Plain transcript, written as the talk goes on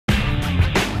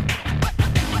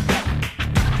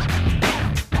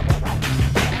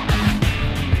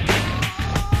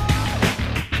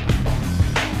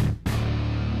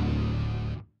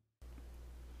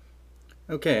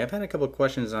Okay, I've had a couple of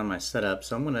questions on my setup,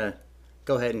 so I'm going to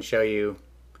go ahead and show you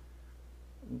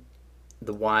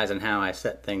the whys and how I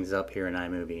set things up here in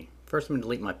iMovie. First, I'm going to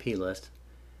delete my plist.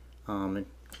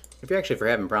 If you're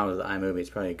having problems with iMovie, it's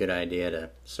probably a good idea to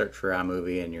search for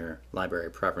iMovie in your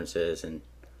library preferences and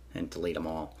delete them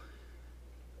all.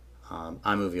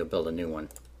 iMovie will build a new one.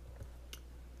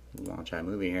 Launch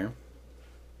iMovie here.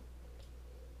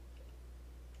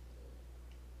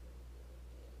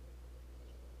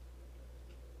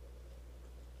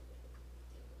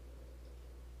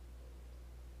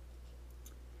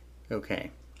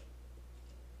 Okay,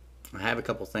 I have a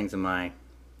couple things in my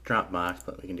Dropbox,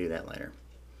 but we can do that later.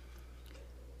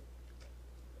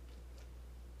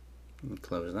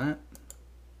 Close that.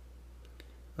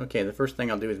 Okay, the first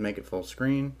thing I'll do is make it full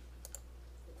screen.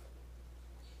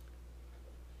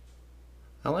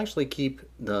 I'll actually keep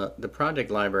the project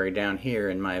library down here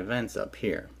and my events up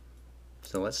here.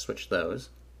 So let's switch those.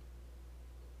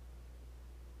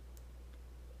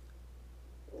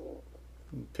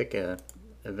 Pick a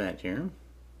event here.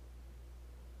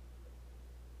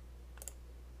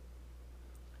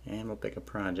 And we'll pick a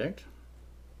project.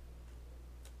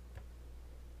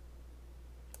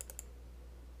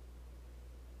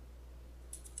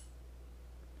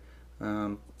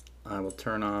 I will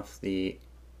turn off the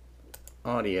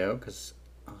audio because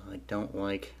I don't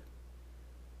like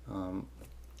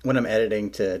when I'm editing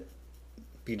to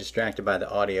be distracted by the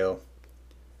audio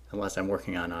unless I'm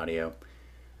working on audio.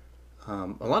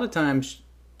 A lot of times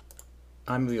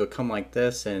iMovie will come like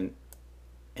this, and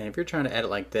if you're trying to edit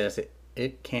like this,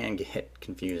 it can get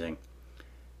confusing.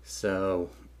 So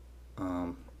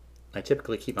I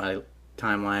typically keep my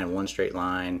timeline in one straight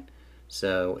line,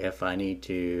 so if I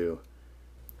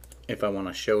want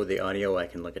to show the audio, I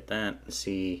can look at that and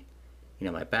see,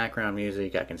 my background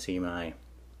music. I can see my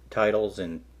titles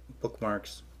and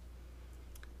bookmarks.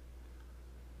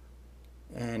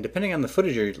 And depending on the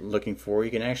footage you're looking for,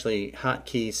 you can actually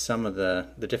hotkey some of the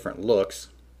different looks.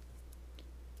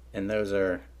 And those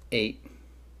are 8,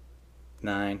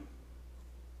 9,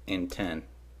 and 10,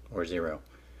 or 0.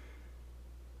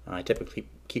 I typically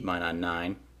keep mine on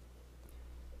 9.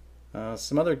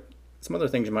 Some other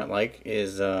things you might like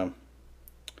is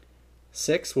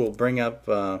 6 will bring up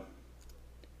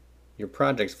your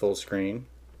project's full screen.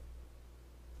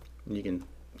 You can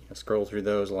scroll through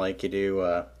those like you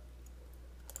do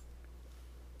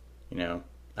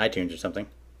iTunes or something.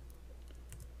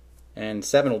 And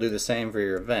 7 will do the same for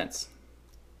your events.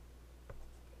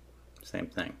 Same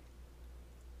thing.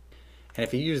 And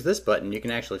if you use this button, you can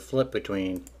actually flip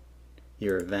between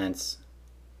your events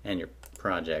and your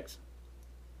projects.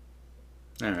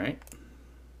 Alright.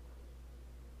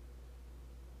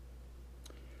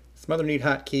 Some other neat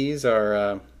hotkeys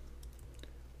are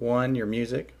 1, your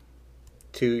music,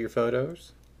 2, your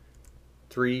photos,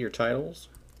 3, your titles,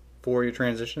 4, your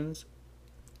transitions,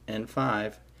 and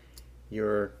 5,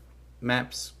 your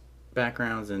maps,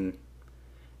 backgrounds, and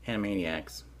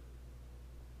animaniacs.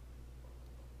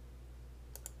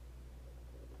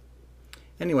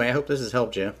 Anyway, I hope this has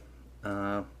helped you.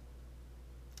 And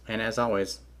as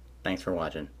always, thanks for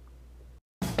watching.